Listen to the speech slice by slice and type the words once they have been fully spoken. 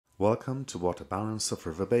Welcome to Water Balance of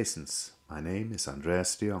River Basins. My name is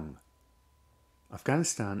Andreas de Jong.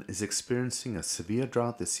 Afghanistan is experiencing a severe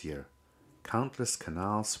drought this year. Countless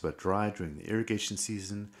canals were dry during the irrigation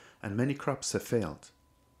season and many crops have failed.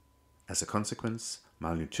 As a consequence,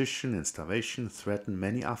 malnutrition and starvation threaten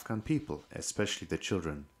many Afghan people, especially the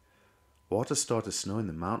children. Water stored as snow in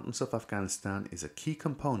the mountains of Afghanistan is a key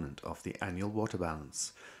component of the annual water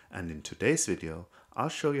balance, and in today's video I'll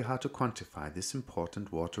show you how to quantify this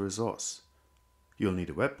important water resource. You'll need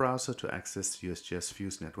a web browser to access the USGS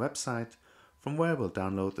FuseNet website, from where we'll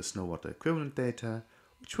download the snow water equivalent data,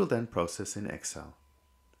 which we'll then process in Excel.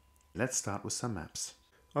 Let's start with some maps.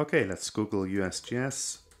 Okay, let's Google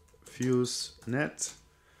USGS FuseNet,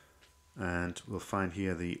 and we'll find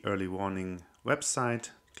here the early warning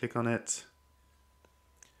website. Click on it,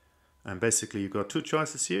 and basically you've got two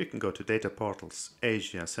choices here. You can go to data portals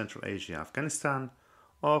Asia, Central Asia, Afghanistan,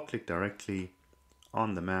 or click directly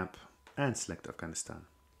on the map and select Afghanistan.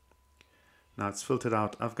 Now it's filtered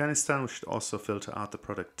out Afghanistan. We should also filter out the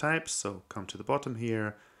product types, so come to the bottom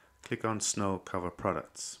here, click on snow cover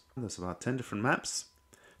products. There's about 10 different maps.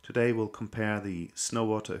 Today we'll compare the snow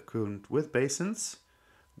water equivalent with basins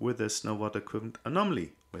with the snow water equivalent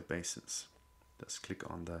anomaly with basins. Just click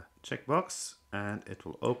on the checkbox and it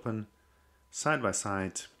will open side by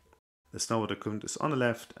side. The snow water equivalent is on the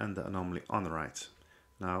left and the anomaly on the right.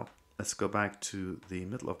 Now let's go back to the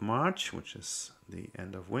middle of March, which is the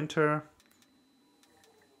end of winter.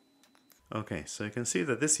 Okay, so you can see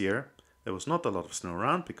that this year there was not a lot of snow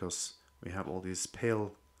around because we have all these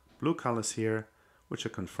pale blue colors here, which are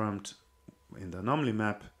confirmed in the anomaly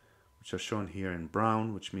map, which are shown here in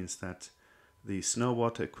brown, which means that the snow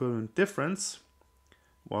water equivalent difference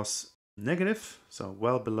was negative, so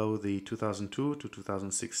well below the 2002 to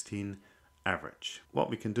 2016 average.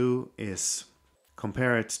 What we can do is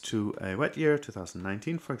compare it to a wet year,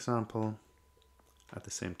 2019 for example, at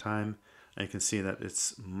the same time, and you can see that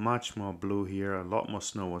it's much more blue here, a lot more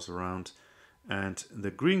snow was around, and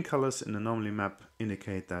the green colors in the anomaly map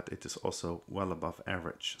indicate that it is also well above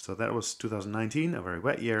average. So that was 2019, a very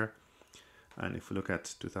wet year, and if we look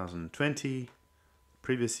at 2020,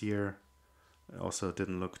 previous year, it also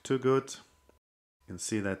didn't look too good. You can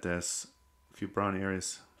see that there's a few brown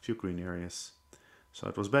areas, a few green areas. So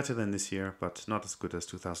it was better than this year, but not as good as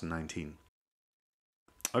 2019.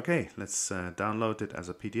 Okay, let's download it as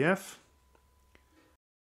a PDF.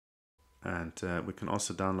 And we can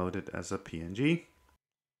also download it as a PNG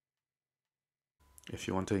if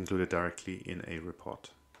you want to include it directly in a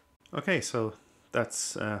report. Okay, so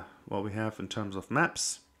that's what we have in terms of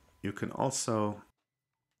maps. You can also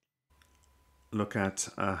look at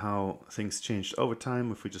how things changed over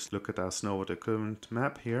time. If we just look at our snow water equivalent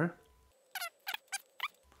map here,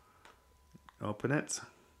 open it,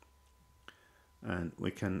 and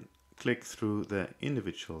we can click through the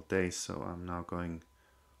individual days. So I'm now going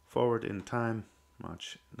forward in time,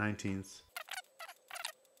 March 19th.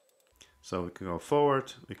 So we can go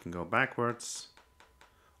forward, we can go backwards,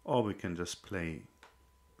 or we can just play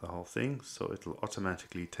the whole thing. So it'll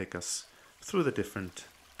automatically take us through the different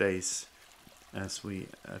days as we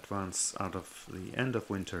advance out of the end of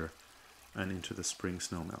winter and into the spring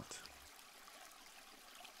snowmelt.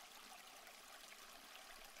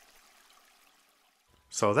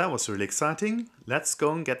 So that was really exciting. Let's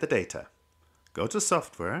go and get the data. Go to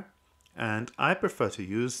software, and I prefer to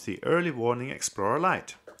use the Early Warning Explorer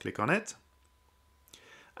Lite. Click on it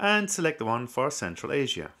and select the one for Central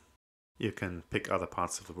Asia. You can pick other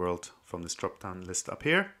parts of the world from this drop-down list up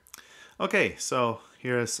here. Okay, so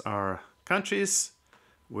here's our countries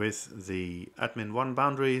with the admin 1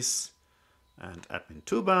 boundaries and admin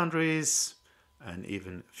 2 boundaries, and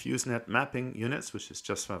even FuseNet mapping units, which is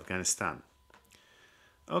just for Afghanistan.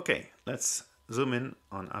 Okay, let's zoom in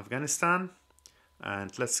on Afghanistan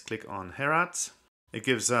and let's click on Herat. It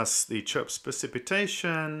gives us the CHIRPS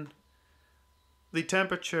precipitation, the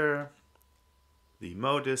temperature, the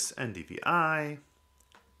MODIS and DVI,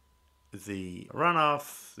 the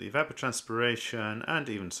runoff, the evapotranspiration, and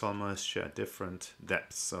even soil moisture at different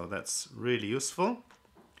depths. So that's really useful.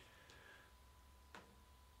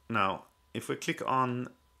 Now, if we click on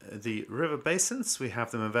the river basins, we have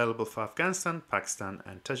them available for Afghanistan, Pakistan,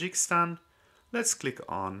 and Tajikistan. Let's click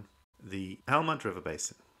on the Helmand River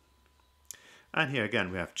Basin. And here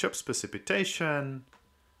again we have CHIRPS precipitation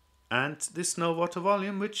and the snow water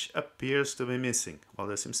volume, which appears to be missing. Well,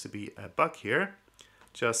 there seems to be a bug here.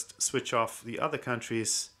 Just switch off the other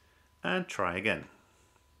countries and try again.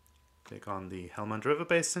 Click on the Helmand River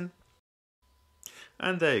Basin.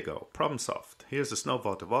 And there you go, problem solved. Here's the snow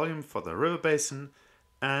water volume for the river basin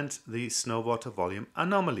and the snow water volume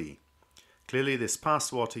anomaly. Clearly this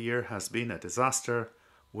past water year has been a disaster.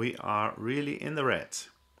 We are really in the red.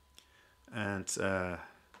 And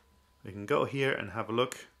we can go here and have a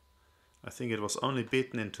look. I think it was only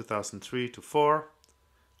beaten in 2003 to 4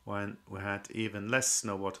 when we had even less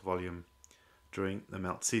snow water volume during the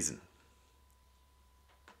melt season.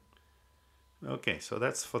 Okay, so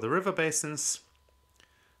that's for the river basins.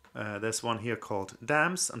 There's one here called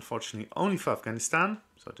dams, unfortunately only for Afghanistan,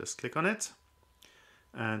 so just click on it.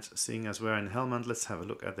 And seeing as we're in Helmand, let's have a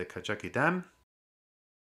look at the Kajaki Dam.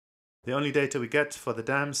 The only data we get for the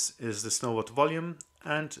dams is the snow water volume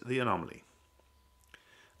and the anomaly.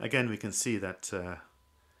 Again, we can see that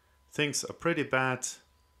things are pretty bad,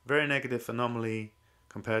 very negative anomaly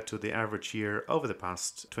compared to the average year over the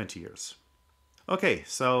past 20 years. Okay,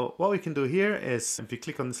 so what we can do here is, if you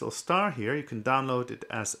click on this little star here, you can download it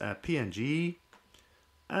as a PNG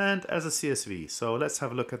and as a CSV. So let's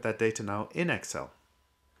have a look at that data now in Excel.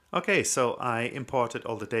 Okay, so I imported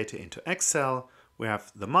all the data into Excel. We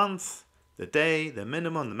have the month, the day, the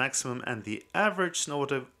minimum, the maximum, and the average snow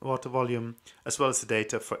water volume, as well as the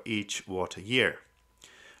data for each water year.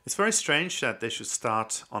 It's very strange that they should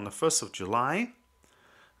start on the 1st of July.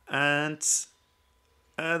 And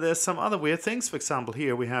there's some other weird things. For example,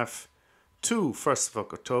 here we have 1st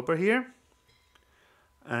of October here.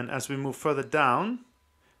 And as we move further down,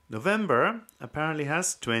 November apparently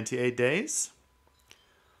has 28 days.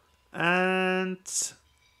 And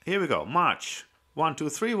here we go, March, 1, 2,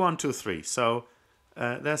 3, 1, 2, 3. So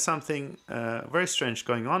there's something very strange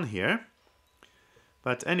going on here.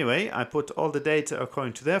 But anyway, I put all the data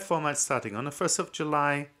according to their format, starting on the 1st of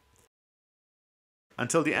July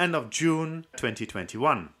until the end of June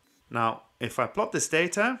 2021. Now, if I plot this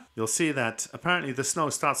data, you'll see that apparently the snow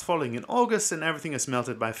starts falling in August and everything is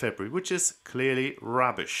melted by February, which is clearly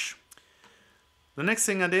rubbish. The next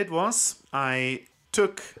thing I did was I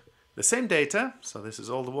took the same data, so this is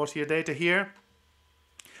all the water year data here,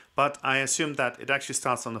 but I assumed that it actually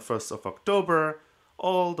starts on the 1st of October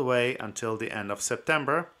all the way until the end of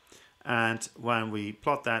September. And when we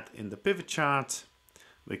plot that in the pivot chart,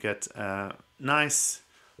 we get a nice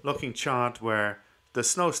looking chart where the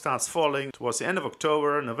snow starts falling towards the end of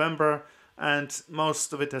October, November, and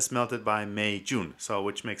most of it has melted by May, June, so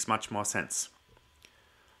which makes much more sense.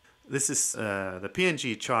 This is the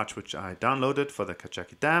PNG chart which I downloaded for the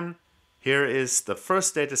Kajaki Dam. Here is the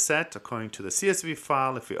first data set according to the CSV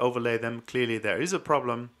file. If we overlay them, clearly there is a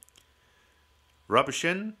problem. Rubbish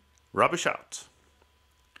in, rubbish out.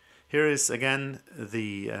 Here is again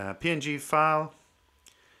the PNG file.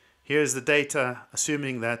 Here's the data,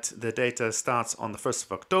 assuming that the data starts on the 1st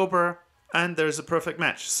of October, and there's a perfect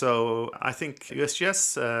match. So I think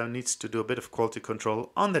USGS needs to do a bit of quality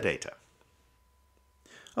control on the data.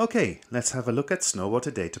 Okay, let's have a look at snow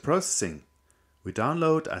water data processing. We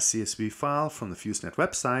download a CSV file from the FuseNet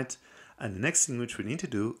website, and the next thing which we need to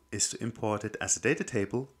do is to import it as a data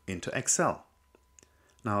table into Excel.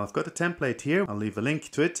 Now I've got a template here. I'll leave a link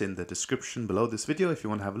to it in the description below this video if you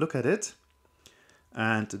want to have a look at it.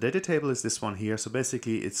 And the data table is this one here. So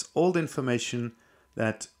basically it's all the information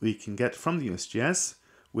that we can get from the USGS,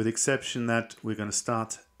 with the exception that we're going to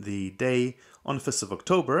start the day on the 1st of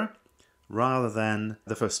October rather than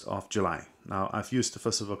the 1st of July. Now I've used the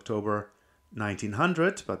 1st of October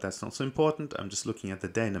 1900, but that's not so important. I'm just looking at the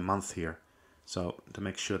day and the month here. So to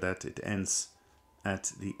make sure that it ends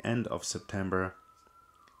at the end of September,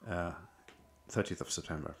 30th of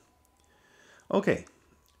September. Okay,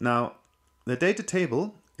 now the data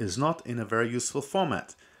table is not in a very useful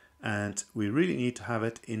format, and we really need to have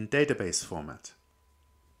it in database format.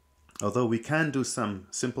 Although we can do some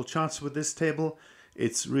simple charts with this table,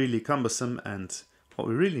 it's really cumbersome, and what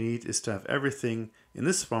we really need is to have everything in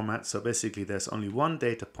this format. So basically there's only one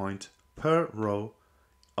data point per row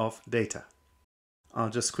of data. I'll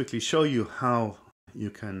just quickly show you how you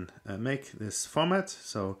can make this format.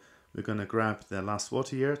 So we're going to grab the last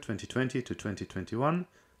water year, 2020 to 2021,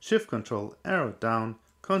 Shift Control arrow down,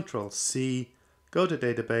 Control C, go to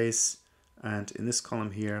database, and in this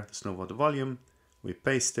column here, the snow water volume, we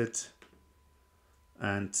paste it,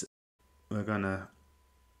 and we're going to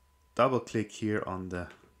double click here on the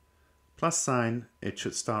plus sign. It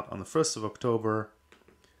should start on the 1st of October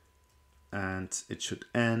and it should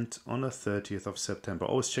end on the 30th of September.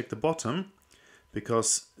 Always check the bottom,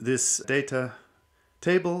 because this data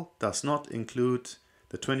table does not include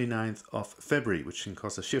the 29th of February, which can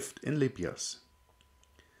cause a shift in leap years.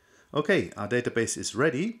 Okay, our database is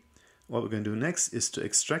ready. What we're going to do next is to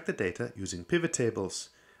extract the data using pivot tables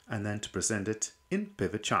and then to present it in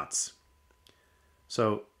pivot charts.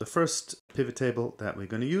 So the first pivot table that we're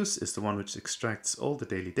going to use is the one which extracts all the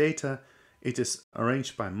daily data it is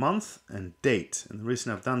arranged by month and date. And the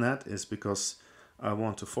reason I've done that is because I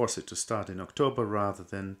want to force it to start in October rather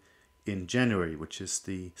than in January, which is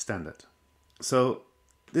the standard. So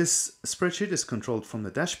this spreadsheet is controlled from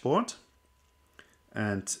the dashboard,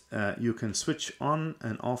 and you can switch on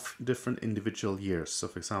and off different individual years. So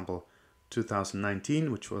for example,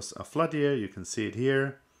 2019, which was a flood year, you can see it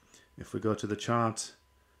here. If we go to the chart,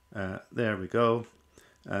 there we go.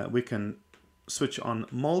 We can switch on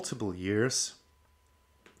multiple years,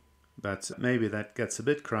 but maybe that gets a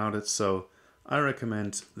bit crowded, so I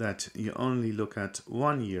recommend that you only look at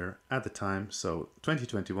 1 year at a time. So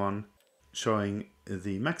 2021, showing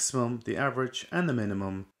the maximum, the average and the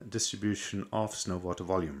minimum distribution of snow water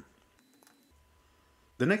volume.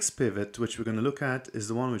 The next pivot which we're going to look at is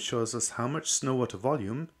the one which shows us how much snow water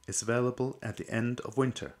volume is available at the end of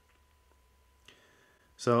winter.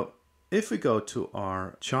 So if we go to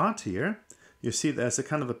our chart here, you see there's a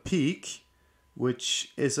kind of a peak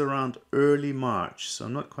which is around early March. So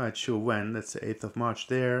I'm not quite sure when. That's the 8th of March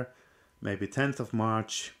there, maybe 10th of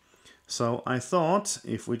March. So I thought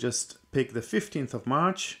if we just pick the 15th of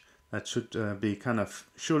March, that should be kind of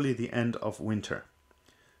surely the end of winter.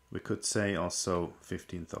 We could say also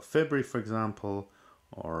 15th of February, for example,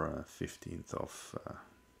 or 15th of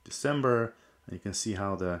December. And you can see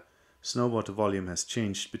how the snow water volume has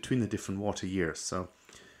changed between the different water years. So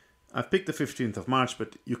I've picked the 15th of March,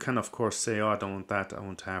 but you can of course say, oh, I don't want that. I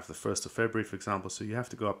want to have the 1st of February, for example. So you have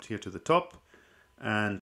to go up here to the top.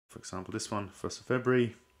 And for example, this one, 1st of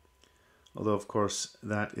February. Although of course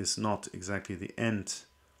that is not exactly the end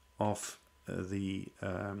of the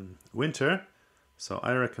winter. So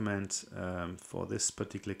I recommend for this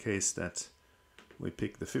particular case that we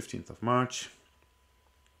pick the 15th of March.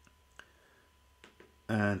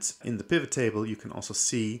 And in the pivot table, you can also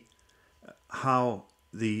see how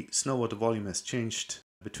the snow water volume has changed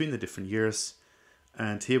between the different years.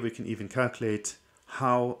 And here we can even calculate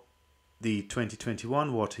how the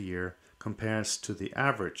 2021 water year compares to the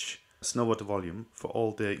average snow water volume for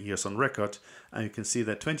all the years on record. And you can see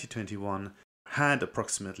that 2021 had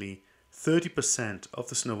approximately 30% of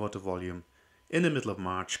the snow water volume in the middle of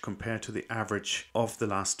March compared to the average of the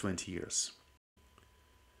last 20 years.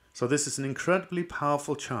 So this is an incredibly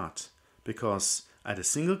powerful chart because at a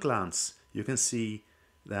single glance you can see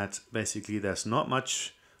that basically there's not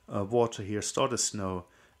much water here stored as snow,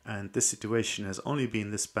 and this situation has only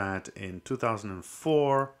been this bad in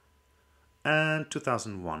 2004 and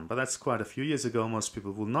 2001, but that's quite a few years ago. Most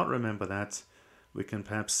people will not remember that. We can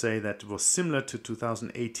perhaps say that it was similar to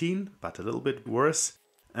 2018, but a little bit worse,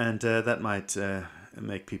 and that might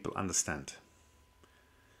make people understand.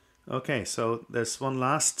 Okay, so there's one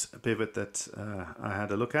last pivot that I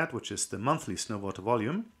had a look at, which is the monthly snow water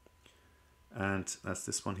volume. And that's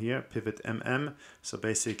this one here, Pivot MM. So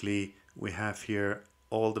basically we have here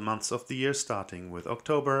all the months of the year starting with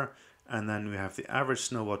October, and then we have the average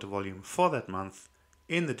snow water volume for that month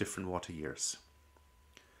in the different water years.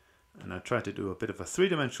 And I try to do a bit of a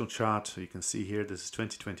three-dimensional chart. So you can see here, this is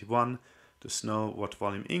 2021. The snow water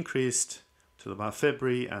volume increased till about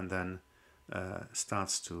February, and then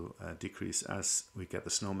starts to decrease as we get the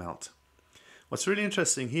snow melt. What's really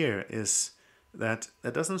interesting here is that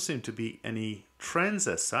there doesn't seem to be any trends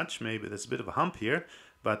as such. Maybe there's a bit of a hump here,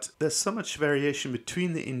 but there's so much variation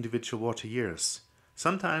between the individual water years.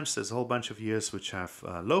 Sometimes there's a whole bunch of years which have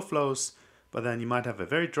low flows, but then you might have a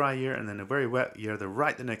very dry year and then a very wet year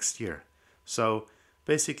right the next year. So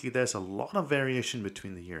basically there's a lot of variation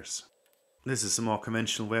between the years. This is a more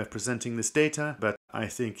conventional way of presenting this data, but I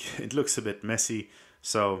think it looks a bit messy.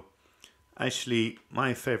 So actually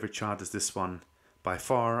my favorite chart is this one. By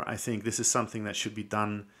far, I think this is something that should be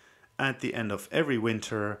done at the end of every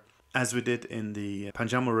winter, as we did in the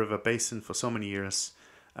Panjamo River Basin for so many years.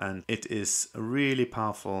 And it is really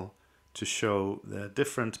powerful to show the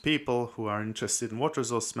different people who are interested in water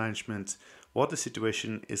resource management what the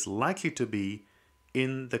situation is likely to be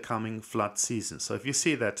in the coming flood season. So if you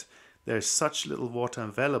see that there's such little water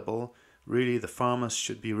available, really the farmers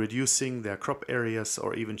should be reducing their crop areas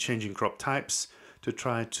or even changing crop types to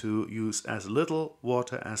try to use as little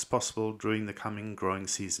water as possible during the coming growing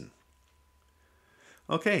season.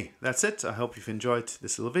 Okay, that's it. I hope you've enjoyed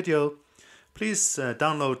this little video. Please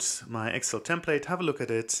download my Excel template, have a look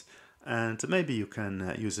at it, and maybe you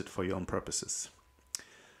can use it for your own purposes.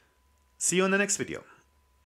 See you in the next video.